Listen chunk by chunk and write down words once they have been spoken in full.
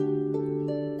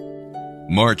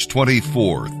March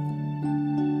 24th.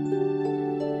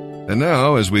 And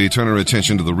now, as we turn our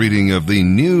attention to the reading of the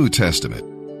New Testament,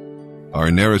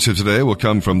 our narrative today will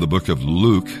come from the book of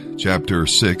Luke, chapter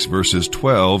 6, verses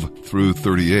 12 through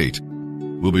 38.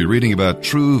 We'll be reading about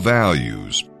true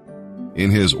values. In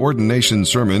his ordination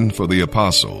sermon for the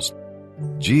apostles,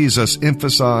 Jesus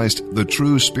emphasized the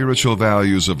true spiritual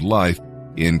values of life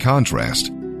in contrast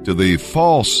to the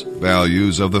false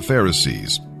values of the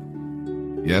Pharisees.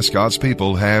 Yes, God's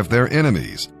people have their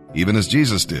enemies, even as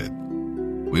Jesus did.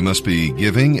 We must be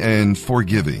giving and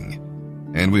forgiving,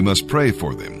 and we must pray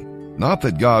for them. Not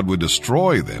that God would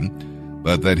destroy them,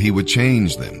 but that He would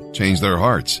change them, change their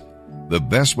hearts. The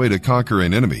best way to conquer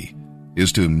an enemy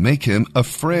is to make him a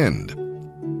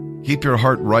friend. Keep your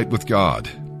heart right with God,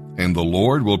 and the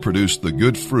Lord will produce the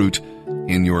good fruit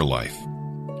in your life.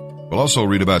 We'll also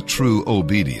read about true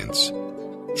obedience.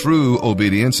 True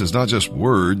obedience is not just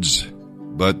words,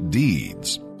 but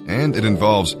deeds, and it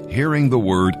involves hearing the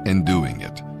word and doing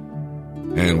it.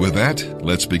 And with that,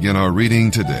 let's begin our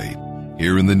reading today,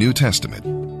 here in the New Testament.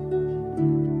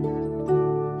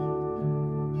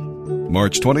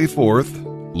 March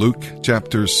 24th, Luke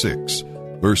chapter 6,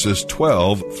 verses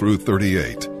 12 through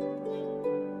 38.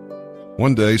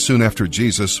 One day, soon after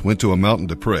Jesus went to a mountain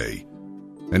to pray,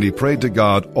 and he prayed to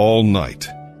God all night.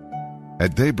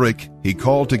 At daybreak, he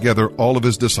called together all of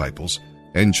his disciples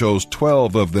and chose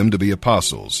 12 of them to be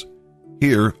apostles.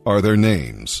 Here are their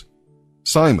names.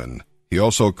 Simon, he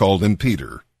also called him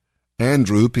Peter.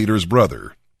 Andrew, Peter's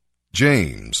brother.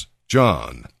 James,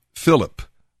 John, Philip,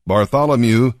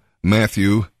 Bartholomew,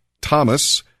 Matthew,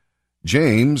 Thomas,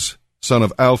 James, son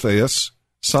of Alphaeus,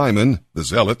 Simon, the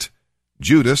Zealot,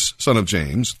 Judas, son of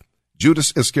James,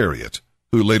 Judas Iscariot,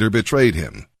 who later betrayed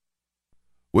him.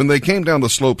 When they came down the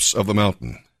slopes of the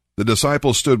mountain, the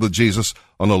disciples stood with Jesus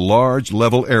on a large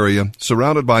level area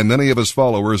surrounded by many of his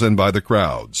followers and by the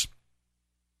crowds.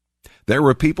 There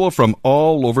were people from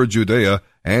all over Judea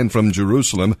and from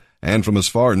Jerusalem and from as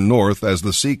far north as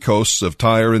the sea coasts of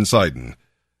Tyre and Sidon.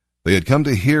 They had come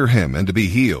to hear him and to be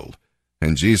healed,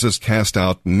 and Jesus cast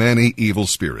out many evil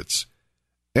spirits.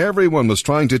 Everyone was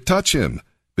trying to touch him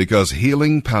because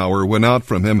healing power went out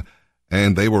from him,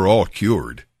 and they were all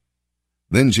cured.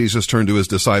 Then Jesus turned to his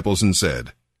disciples and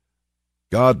said,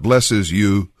 God blesses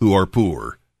you who are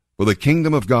poor, for the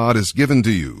kingdom of God is given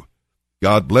to you.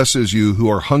 God blesses you who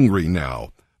are hungry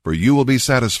now, for you will be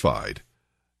satisfied.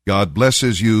 God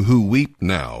blesses you who weep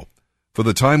now, for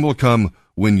the time will come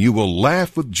when you will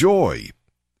laugh with joy.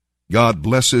 God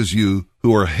blesses you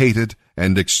who are hated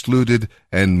and excluded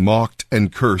and mocked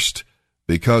and cursed,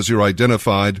 because you're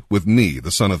identified with me,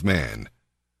 the Son of Man.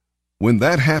 When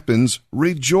that happens,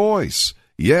 rejoice.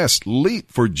 Yes,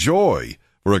 leap for joy,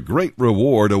 for a great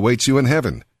reward awaits you in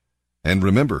heaven. And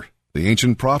remember, the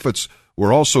ancient prophets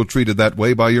were also treated that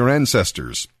way by your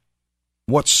ancestors.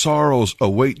 What sorrows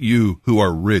await you who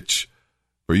are rich,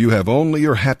 for you have only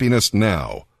your happiness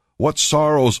now. What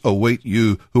sorrows await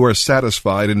you who are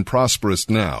satisfied and prosperous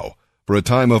now, for a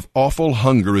time of awful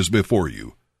hunger is before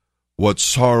you. What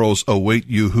sorrows await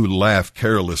you who laugh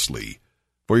carelessly,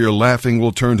 for your laughing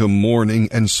will turn to mourning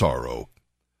and sorrow.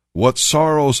 What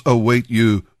sorrows await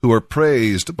you who are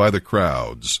praised by the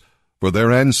crowds, for their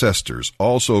ancestors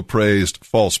also praised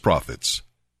false prophets.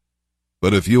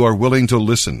 But if you are willing to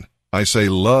listen, I say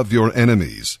love your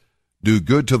enemies, do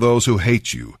good to those who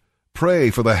hate you, pray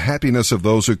for the happiness of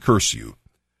those who curse you,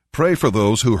 pray for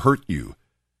those who hurt you.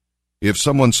 If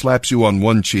someone slaps you on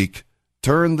one cheek,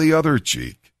 turn the other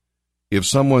cheek. If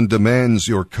someone demands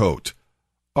your coat,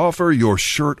 offer your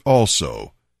shirt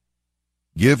also.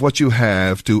 Give what you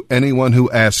have to anyone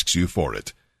who asks you for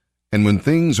it, and when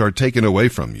things are taken away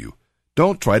from you,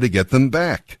 don't try to get them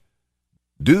back.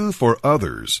 Do for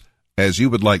others as you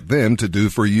would like them to do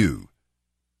for you.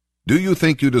 Do you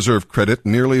think you deserve credit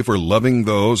merely for loving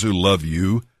those who love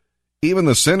you? Even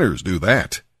the sinners do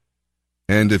that.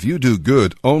 And if you do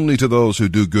good only to those who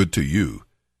do good to you,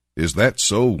 is that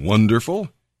so wonderful?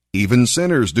 Even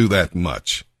sinners do that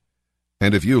much.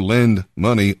 And if you lend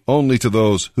money only to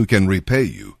those who can repay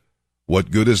you, what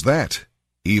good is that?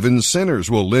 Even sinners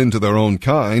will lend to their own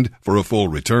kind for a full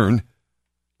return.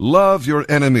 Love your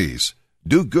enemies,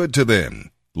 do good to them,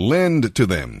 lend to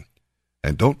them,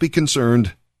 and don't be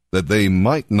concerned that they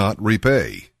might not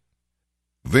repay.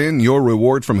 Then your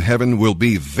reward from heaven will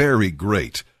be very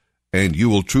great, and you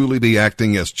will truly be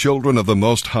acting as children of the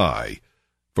Most High,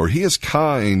 for He is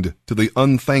kind to the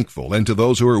unthankful and to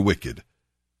those who are wicked.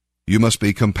 You must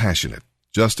be compassionate,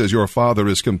 just as your Father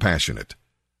is compassionate.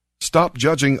 Stop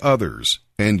judging others,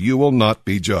 and you will not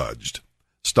be judged.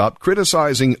 Stop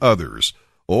criticizing others,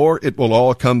 or it will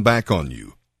all come back on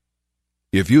you.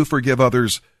 If you forgive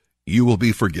others, you will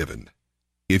be forgiven.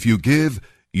 If you give,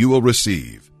 you will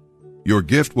receive. Your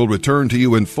gift will return to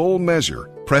you in full measure,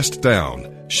 pressed down,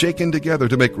 shaken together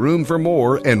to make room for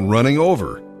more, and running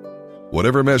over.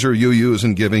 Whatever measure you use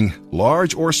in giving,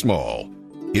 large or small,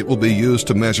 it will be used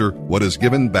to measure what is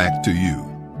given back to you.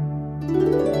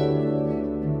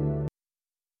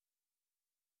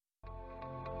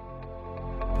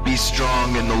 Be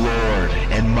strong in the Lord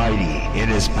and mighty in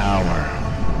his power.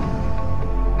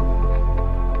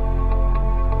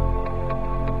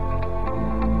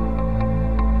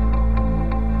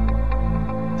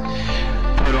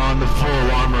 Put on the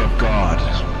full armor of God,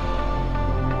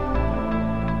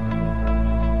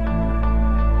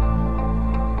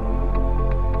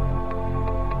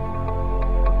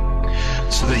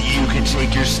 so that you can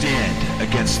take your stand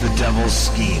against the devil's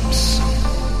schemes.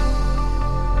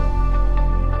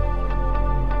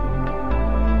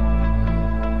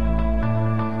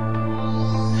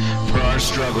 For our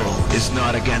struggle is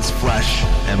not against flesh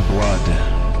and blood,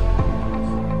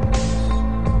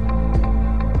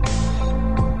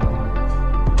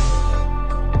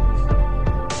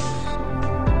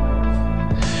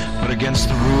 against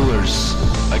the rulers,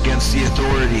 against the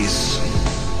authorities,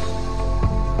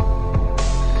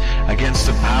 against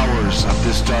the powers of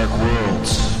this dark world,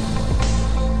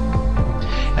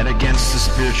 and against the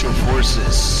spiritual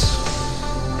forces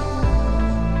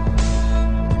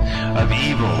of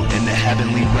evil in the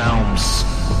heavenly realms.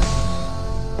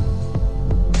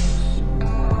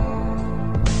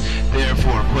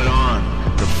 Therefore, put on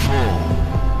the full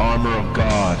armor of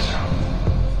God,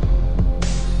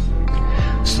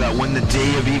 so that when the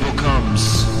day of evil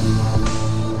comes,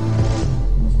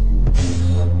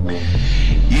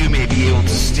 you may be able to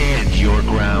stand your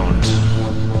ground.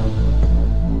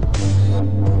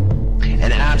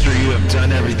 And after you have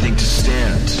done everything to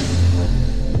stand,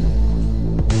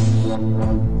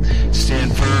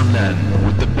 stand firm then,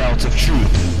 with the belt of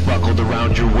truth buckled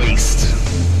around your waist,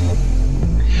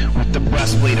 with the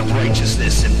breastplate of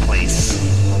righteousness in place,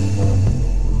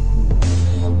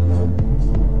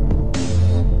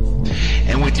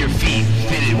 and with your feet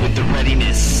fitted with the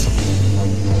readiness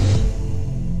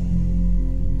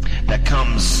that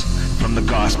comes from the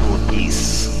gospel of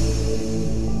peace.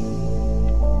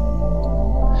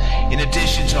 In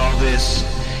addition to all this,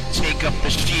 take up the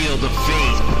shield of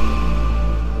faith,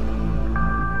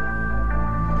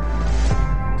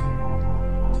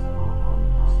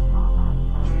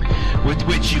 with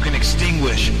which you can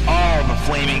extinguish all the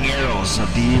flaming arrows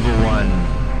of the evil one.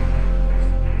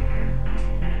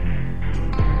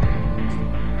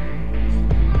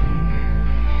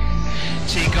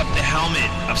 Take up the helmet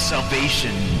of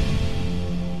salvation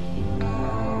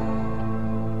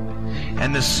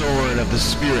and the sword of the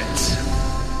Spirit,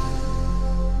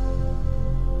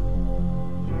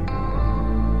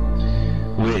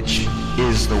 which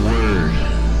is the Word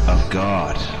of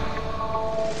God.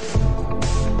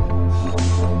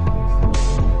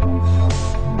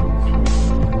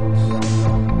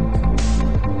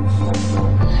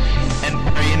 And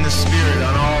pray in the Spirit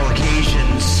on all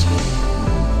occasions,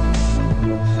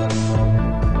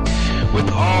 with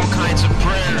all kinds of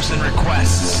prayers and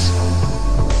requests.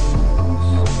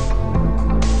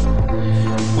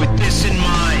 With this in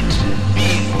mind, be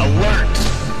alert.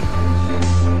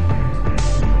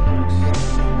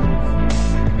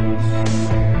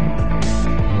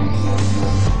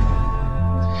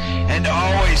 And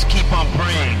always keep on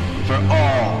praying for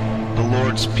all the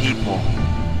Lord's people.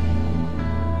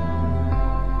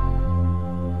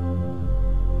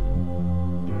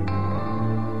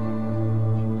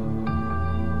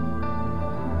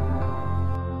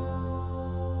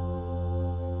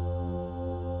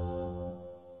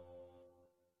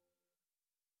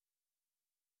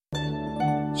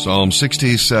 Psalm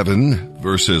 67,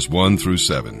 verses 1 through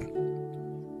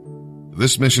 7.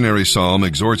 This missionary psalm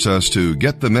exhorts us to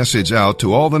get the message out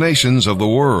to all the nations of the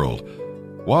world.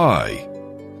 Why?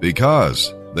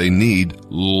 Because they need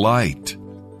light.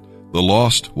 The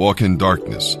lost walk in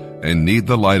darkness and need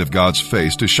the light of God's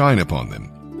face to shine upon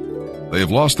them. They have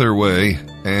lost their way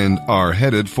and are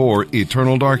headed for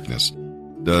eternal darkness.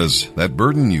 Does that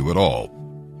burden you at all?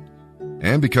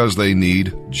 And because they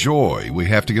need joy, we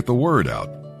have to get the word out.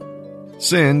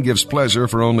 Sin gives pleasure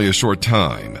for only a short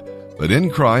time, but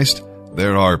in Christ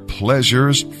there are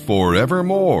pleasures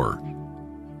forevermore.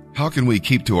 How can we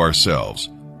keep to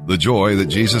ourselves the joy that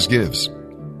Jesus gives?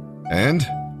 And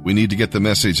we need to get the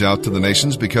message out to the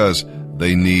nations because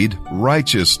they need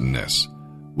righteousness,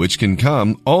 which can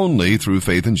come only through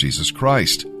faith in Jesus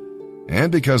Christ,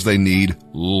 and because they need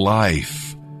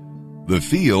life. The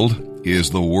field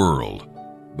is the world,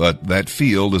 but that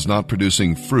field is not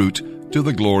producing fruit to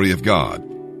the glory of God.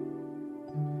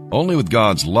 Only with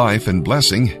God's life and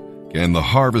blessing can the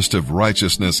harvest of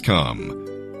righteousness come.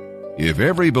 If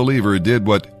every believer did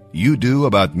what you do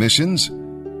about missions,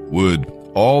 would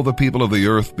all the people of the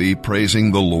earth be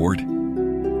praising the Lord?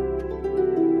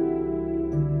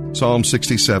 Psalm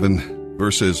 67,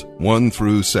 verses 1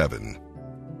 through 7.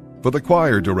 For the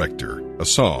choir director, a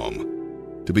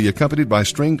psalm, to be accompanied by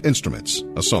stringed instruments,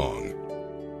 a song.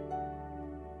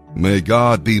 May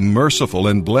God be merciful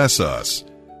and bless us.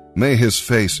 May his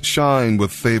face shine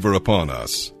with favor upon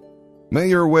us. May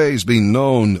your ways be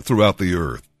known throughout the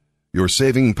earth, your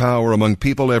saving power among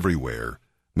people everywhere.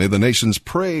 May the nations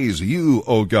praise you,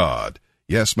 O God.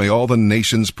 Yes, may all the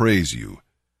nations praise you.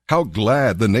 How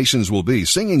glad the nations will be,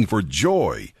 singing for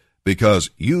joy, because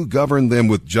you govern them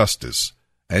with justice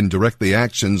and direct the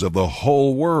actions of the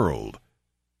whole world.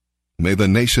 May the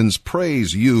nations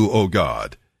praise you, O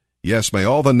God. Yes, may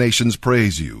all the nations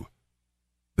praise you.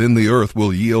 Then the earth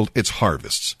will yield its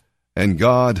harvests, and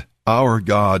God, our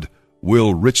God,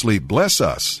 will richly bless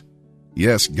us.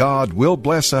 Yes, God will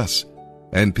bless us,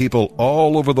 and people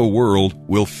all over the world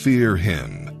will fear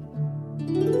him.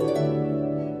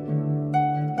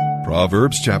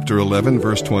 Proverbs chapter 11,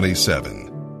 verse 27.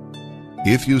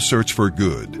 If you search for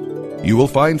good, you will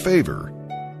find favor,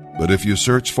 but if you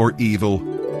search for evil,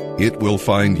 it will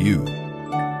find you.